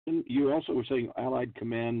And you also were saying Allied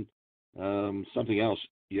Command, something else.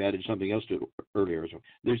 You added something else to it earlier. So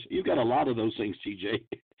you've got a lot of those things, TJ.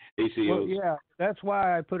 ACOs. Well, yeah, that's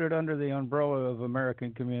why I put it under the umbrella of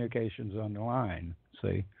American Communications Online.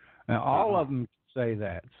 See, now all of them say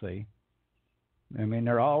that. See, I mean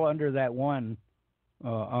they're all under that one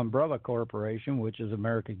umbrella corporation, which is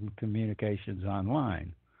American Communications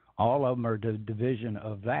Online. All of them are the division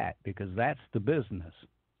of that because that's the business.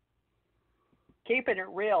 Keeping it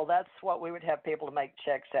real, that's what we would have people to make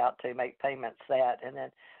checks out to, make payments that, and then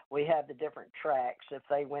we have the different tracks. If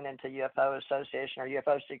they went into UFO Association or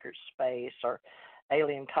UFO Secret Space or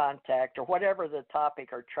Alien Contact or whatever the topic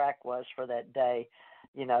or track was for that day,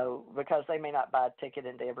 you know, because they may not buy a ticket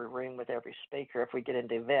into every room with every speaker if we get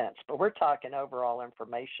into events. But we're talking overall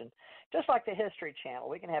information, just like the History Channel.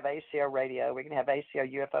 We can have ACO Radio. We can have ACO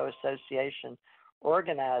UFO Association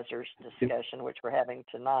organizers discussion, which we're having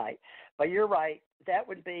tonight. But you're right. That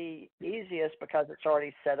would be easiest because it's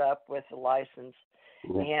already set up with the license,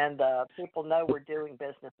 and people know we're doing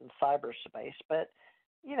business in cyberspace. But,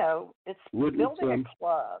 you know, it's building a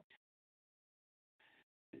club.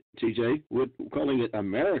 TJ, calling it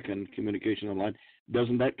American Communication Online,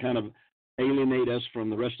 doesn't that kind of alienate us from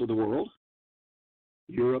the rest of the world?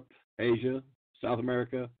 Europe, Asia, South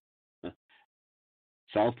America,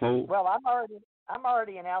 South Pole? Well, I'm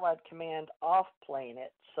already an Allied Command off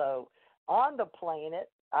planet. So on the planet,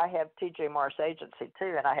 I have TJ Morris Agency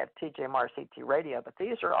too, and I have TJ Morris ET Radio. But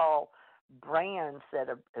these are all brands that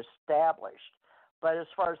are established. But as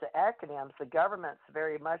far as the acronyms, the government's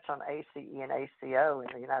very much on ACE and ACO in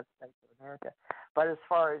the United States of America. But as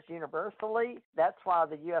far as universally, that's why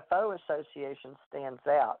the UFO Association stands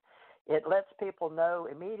out. It lets people know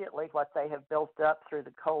immediately what they have built up through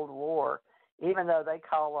the Cold War, even though they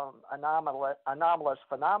call them anomalous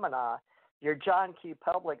phenomena. Your John Q.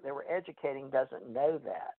 public that we're educating doesn't know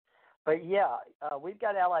that. But, yeah, we've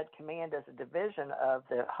got Allied Command as a division of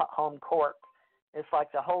the home corp. It's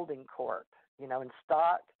like the holding corp. You know, in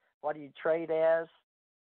stock, what do you trade as?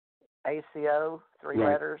 ACO, three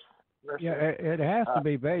letters. Versus, yeah, it has to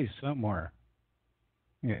be based somewhere.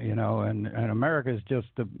 You know, and America's just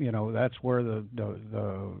that's where the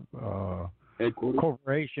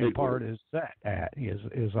corporation part is set at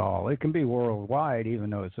is all. It can be worldwide,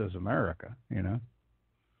 even though it says America. You know.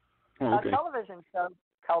 Oh, okay. A television show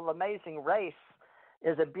called Amazing Race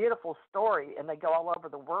is a beautiful story, and they go all over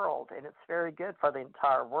the world, and it's very good for the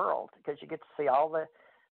entire world because you get to see all the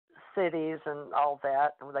cities and all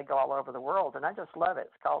that, and they go all over the world, and I just love it.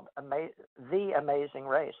 It's called The Amazing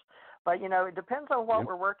Race. But, you know, it depends on what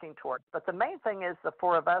we're working towards. But the main thing is the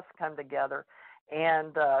four of us come together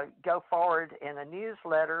and go forward in a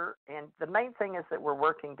newsletter, and the main thing is that we're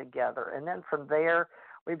working together. And then from there,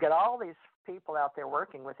 we've got all these people out there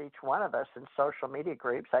working with each one of us in social media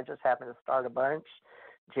groups. I just happen to start a bunch.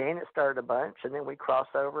 Janet started a bunch, and then we cross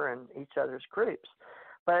over in each other's groups.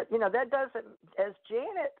 But, you know, that doesn't, as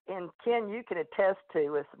Janet and Ken, you can attest to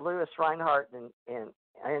with Louis Reinhardt and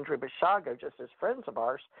Andrew Bishago, just as friends of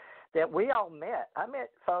ours, that we all met. I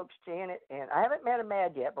met folks, Janet, and I haven't met a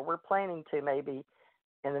Mad yet, but we're planning to maybe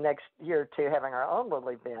in the next year or two having our own little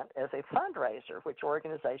event as a fundraiser, which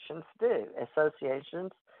organizations do.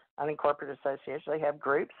 Associations, unincorporated associations, they have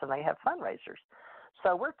groups and they have fundraisers.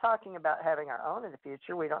 So we're talking about having our own in the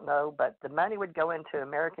future. We don't know, but the money would go into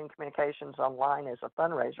American Communications Online as a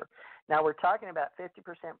fundraiser. Now we're talking about 50%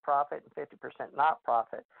 profit and 50% not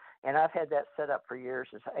profit, and I've had that set up for years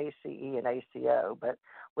as ACE and ACO, but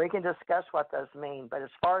we can discuss what those mean. But as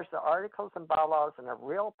far as the articles and bylaws and a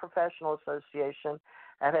real professional association,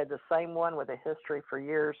 I've had the same one with a history for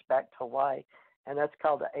years back to Hawaii, and that's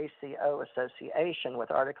called the ACO Association with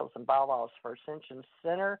articles and bylaws for Ascension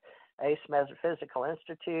Center, ACE Metaphysical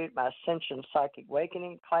Institute, my Ascension Psychic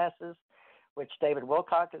Awakening classes, which David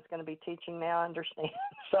Wilcock is going to be teaching now, I understand.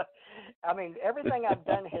 So, I mean, everything I've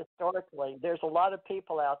done historically, there's a lot of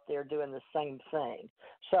people out there doing the same thing.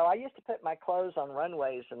 So I used to put my clothes on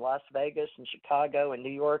runways in Las Vegas and Chicago and New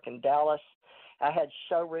York and Dallas. I had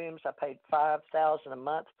showrooms I paid $5,000 a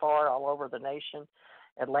month for all over the nation,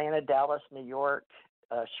 Atlanta, Dallas, New York,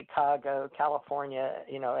 Chicago, California,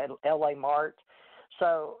 you know, L.A. Mart.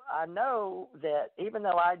 So I know that even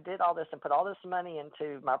though I did all this and put all this money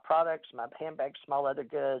into my products, my handbags, small leather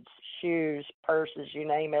goods, shoes, purses, you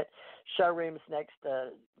name it, showrooms next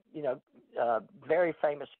to, you know, very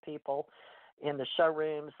famous people in the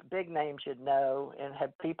showrooms, big names you'd know, and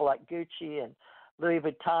had people like Gucci and Louis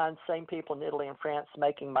Vuitton, same people in Italy and France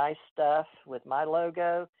making my stuff with my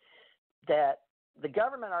logo, that the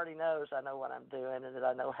government already knows I know what I'm doing and that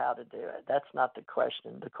I know how to do it. That's not the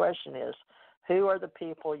question. The question is, who are the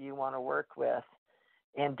people you want to work with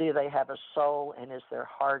and do they have a soul, and is their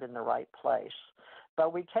heart in the right place?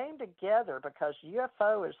 But we came together because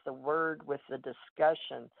UFO is the word with the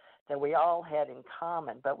discussion that we all had in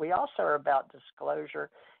common. But we also are about disclosure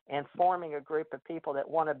and forming a group of people that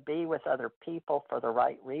want to be with other people for the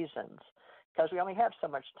right reasons, because we only have so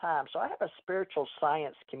much time. So I have a spiritual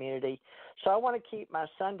science community. So I want to keep my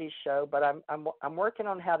Sunday show, but I'm working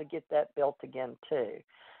on how to get that built again too.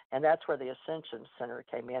 And that's where the Ascension Center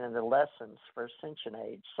came in and the lessons for Ascension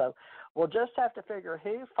Age. So we'll just have to figure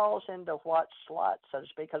who falls into what slot, so to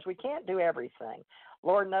speak, because we can't do everything.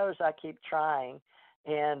 Lord knows I keep trying,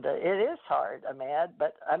 and it is hard, Ahmad.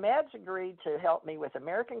 But Ahmad's agreed to help me with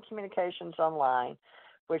American Communications Online,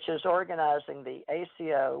 which is organizing the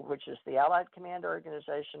ACO, which is the Allied Command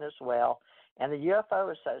Organization as well, and the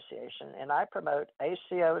UFO Association. And I promote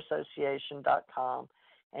ACOassociation.com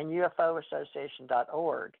and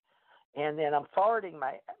UFOassociation.org. And then I'm forwarding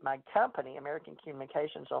my company, American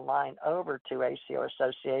Communications Online, over to ACO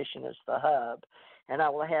Association as the hub. And I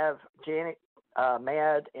will have Janet,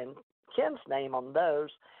 Mad, and Ken's name on those.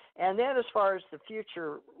 And then as far as the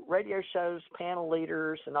future radio shows, panel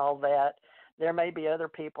leaders, and all that, there may be other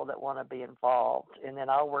people that want to be involved. And then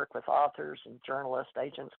I'll work with authors and journalists,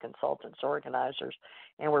 agents, consultants, organizers.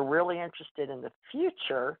 And we're really interested in the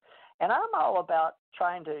future. And I'm all about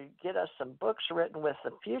trying to get us some books written with the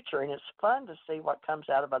future, and it's fun to see what comes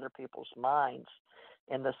out of other people's minds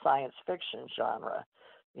in the science fiction genre,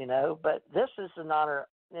 you know. But this is an honor.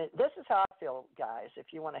 This is how I feel, guys,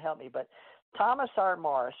 if you want to help me. But Thomas R.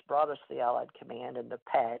 Morris brought us the Allied Command and the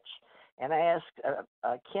patch, and I asked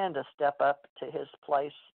Ken to step up to his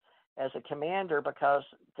place as a commander because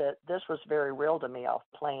this was very real to me off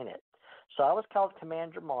planet. So I was called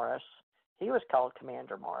Commander Morris. He was called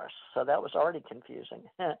Commander Morris, so that was already confusing.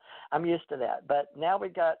 I'm used to that. But now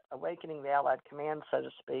we've got Awakening the Allied Command, so to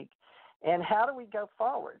speak, and how do we go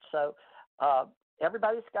forward? So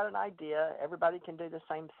everybody's got an idea. Everybody can do the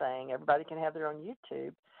same thing. Everybody can have their own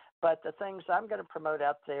YouTube. But the things I'm going to promote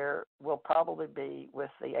out there will probably be with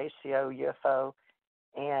the ACO UFO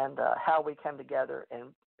and how we come together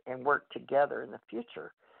and work together in the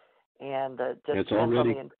future. And just depends on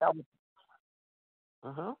the intelligence.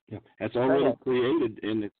 Yeah, that's already created,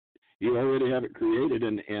 and you already have it created,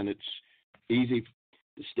 and it's easy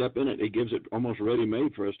to step in it. It gives it almost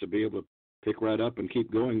ready-made for us to be able to pick right up and keep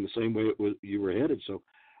going the same way you were headed. So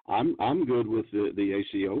I'm good with the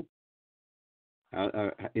ACO.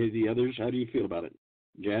 The others, how do you feel about it,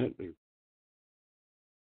 Janet?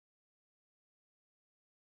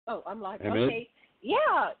 Oh, I'm live. Okay.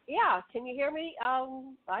 Yeah. Can you hear me?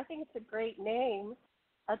 I think it's a great name.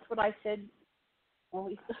 That's what I said.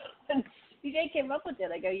 When DJ came up with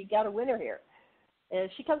it, I go, you got a winner here. And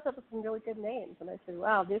she comes up with some really good names. And I said,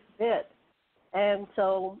 wow, this is it. And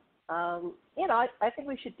so, I think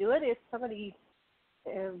we should do it. If somebody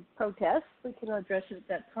protests, we can address it at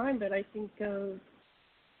that time. But I think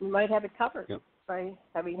we might have it covered by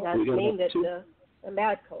having that named it the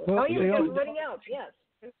Mad Code. Well, you're running out, yes.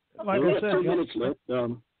 Like I said, 2 minutes left.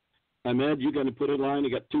 Ahmed, you're going to put in line.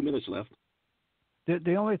 You got 2 minutes left.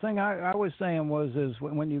 The only thing I was saying is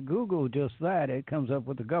when you Google just that, it comes up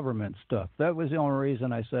with the government stuff. That was the only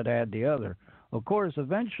reason I said add the other. Of course,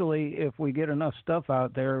 eventually, if we get enough stuff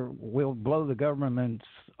out there, we'll blow the governments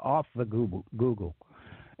off the Google.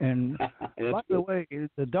 And by the way,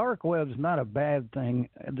 the dark web's not a bad thing.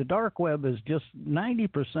 The dark web is just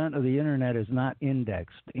 90% of the internet is not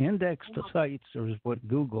indexed. Indexed sites is what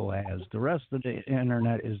Google has. The rest of the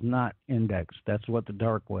internet is not indexed. That's what the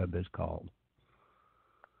dark web is called.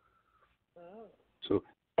 So,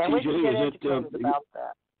 and we can get TJ, educated about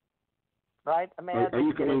that, right? Are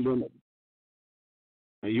you coming from?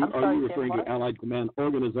 Are you referring to Allied Command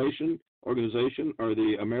Organization, or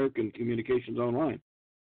the American Communications Online?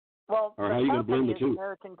 Well, or how are you going to blend the two?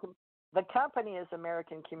 The company is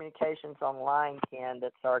American Communications Online, Ken,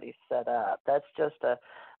 that's already set up. That's just a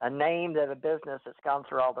name that a business that's gone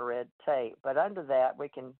through all the red tape. But under that, we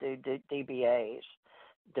can do DBAs.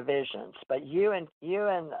 Divisions, but you and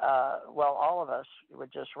all of us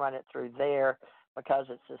would just run it through there because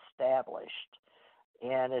it's established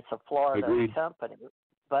and it's a Florida company.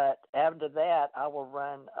 But after that, I will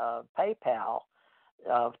run PayPal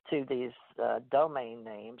to these domain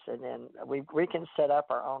names, and then we can set up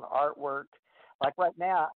our own artwork. Like right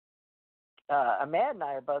now, Ahmad and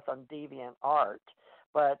I are both on DeviantArt.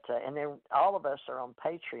 But and then all of us are on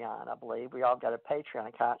Patreon, I believe. We all got a Patreon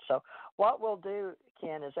account. So what we'll do,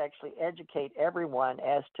 Ken, is actually educate everyone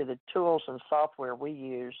as to the tools and software we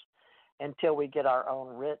use until we get our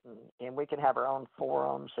own written, and we can have our own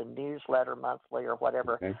forums and newsletter monthly or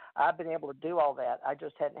whatever. Okay. I've been able to do all that. I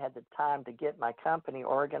just hadn't had the time to get my company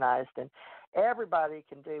organized, and everybody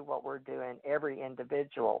can do what we're doing, every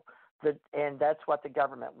individual. And that's what the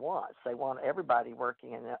government wants. They want everybody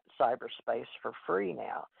working in cyberspace for free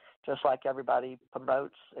now, just like everybody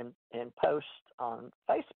promotes and posts on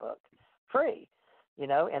Facebook, free.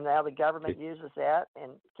 And now the government uses that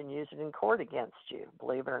and can use it in court against you,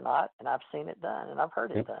 believe it or not. And I've seen it done, and I've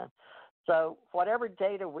heard it done. So whatever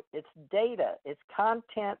data, it's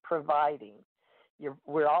content providing.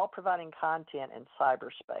 We're all providing content in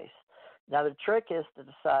cyberspace. Now the trick is to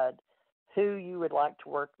decide who you would like to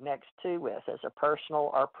work next to with, as a personal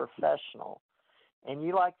or professional. And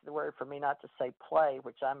you like the word for me not to say play,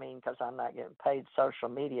 which I mean because I'm not getting paid social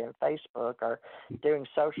media and Facebook or doing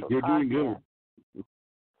social You're content. doing good.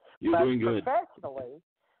 You're doing good. Professionally,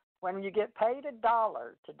 when you get paid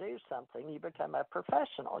 $1 to do something, you become a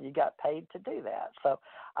professional. You got paid to do that. So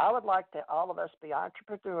I would like to all of us be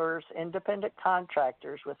entrepreneurs, independent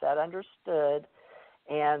contractors with that understood,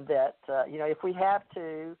 and that, if we have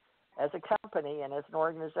to, as a company and as an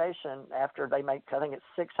organization, after they make, I think it's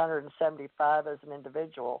 675 as an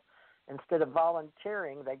individual, instead of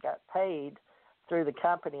volunteering, they got paid through the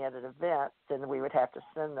company at an event, then we would have to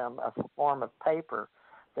send them a form of paper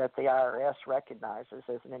that the IRS recognizes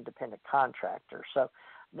as an independent contractor. So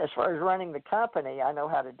as far as running the company, I know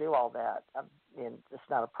how to do all that, and it's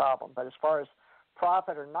not a problem. But as far as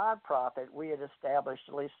profit or non-profit, we had established,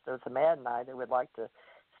 at least with Mad and I, that we'd like to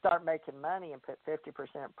start making money and put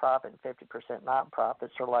 50% profit and 50%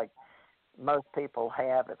 non-profit, sort of like most people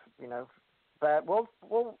have, But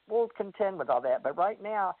we'll contend with all that. But right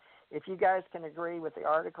now, if you guys can agree with the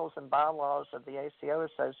articles and bylaws of the ACO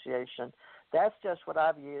Association, that's just what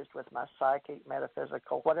I've used with my psychic,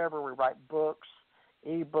 metaphysical, whatever we write, books,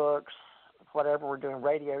 e-books, whatever we're doing,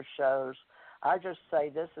 radio shows. I just say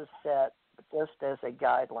this is set just as a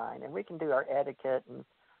guideline, and we can do our etiquette and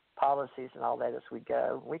policies and all that as we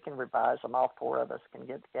go. We can revise them. All four of us can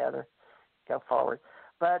get together, go forward.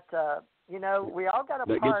 But, we all got a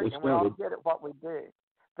part, and we're all good at what we do.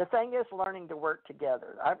 The thing is learning to work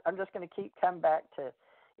together. I'm just going to keep coming back to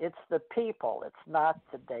it's the people. It's not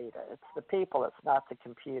the data. It's the people. It's not the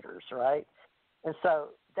computers, right? And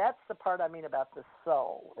so that's the part I mean about the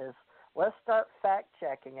soul is let's start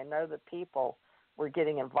fact-checking and know the people we're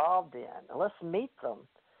getting involved in. And let's meet them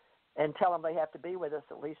and tell them they have to be with us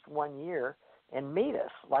at least 1 year and meet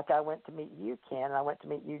us. Like I went to meet you, Ken, and I went to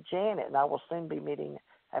meet you, Janet, and I will soon be meeting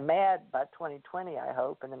Ahmad by 2020, I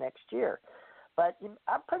hope, in the next year. But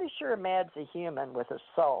I'm pretty sure Ahmad's a human with a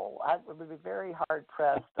soul. I would be very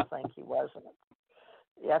hard-pressed to think he wasn't.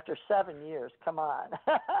 After 7 years, come on.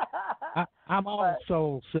 I'm all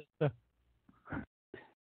soul, sister.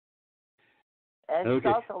 And he's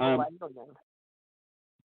also a little alien.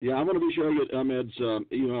 Yeah, I'm going to be sure I get Ahmed's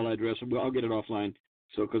email address. I'll get it offline.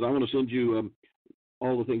 So, because I want to send you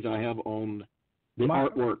all the things I have on the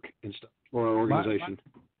artwork and stuff for our organization.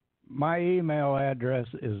 My email address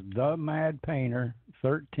is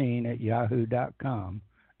themadpainter13@yahoo.com,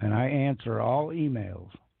 and I answer all emails.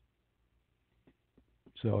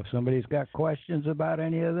 So if somebody's got questions about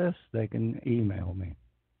any of this, they can email me.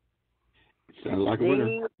 Sounds like a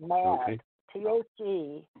winner. Okay.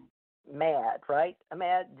 T-H-E, Mad, right?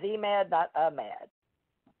 Mad, the Mad, not a Mad.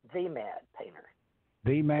 The Mad Painter.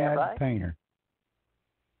 The Mad right? Painter.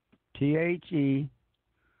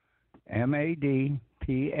 THEMADPAINTER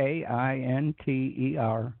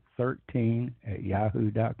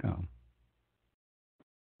 13@yahoo.com.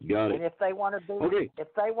 Got it. And if they want to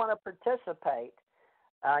if they want to participate,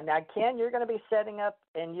 now Ken, you're going to be setting up,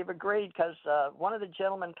 and you've agreed because one of the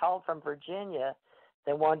gentlemen called from Virginia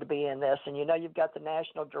that wanted to be in this, and you've got the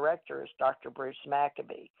national director is Dr. Bruce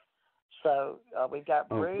Maccabee. So we've got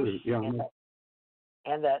Bruce and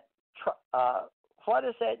that. What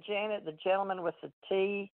is that, Janet? The gentleman with the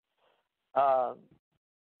T.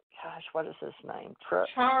 Gosh, what is his name? Charles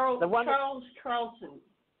Charlson.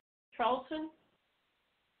 Charlson?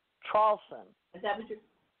 Charlson. Is that what you're?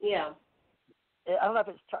 Yeah. I don't know if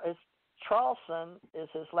it's Charlson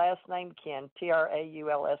is his last name, Ken.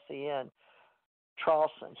 Traulsen.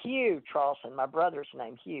 Charlson. Hugh Charlson, my brother's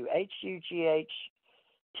name, Hugh. HUGH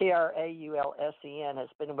has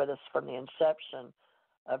been with us from the inception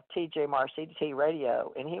of TJMR CDT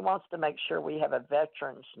Radio, and he wants to make sure we have a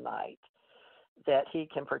veterans night that he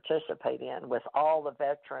can participate in with all the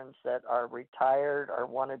veterans that are retired or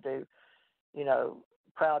want to do,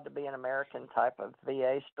 proud to be an American type of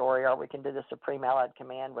VA story, or we can do the Supreme Allied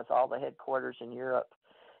Command with all the headquarters in Europe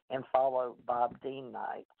and follow Bob Dean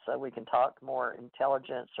night, so we can talk more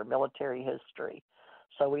intelligence or military history.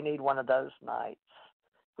 So we need one of those nights,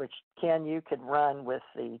 which, Ken, you could run with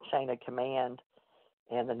the chain of command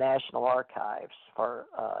and the National Archives for